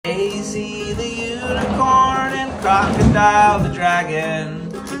Daisy the unicorn and Crocodile the dragon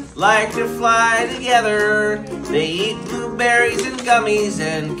like to fly together. They eat blueberries and gummies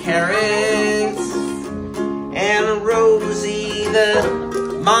and carrots. And Rosie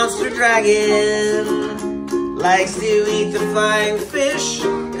the monster dragon likes to eat the flying fish,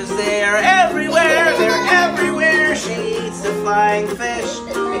 'cause they're everywhere, they're everywhere. She eats the flying fish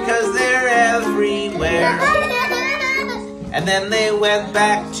because they're everywhere. And then they went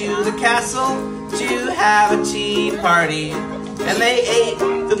back to the castle to have a tea party. And they ate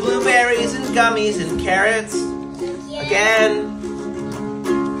the blueberries and gummies and carrots again.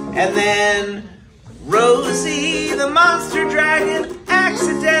 And then Rosie the monster dragon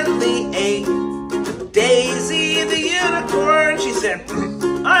accidentally ate Daisy the unicorn. She said,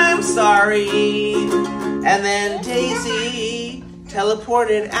 "I'm sorry." And then Daisy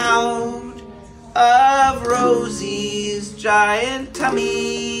teleported out of Rosie's giant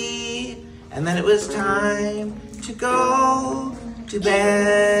tummy. And then it was time to go to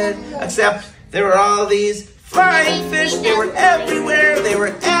bed. Except there were all these flying fish. They were everywhere. They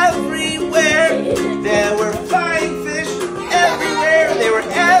were everywhere. There were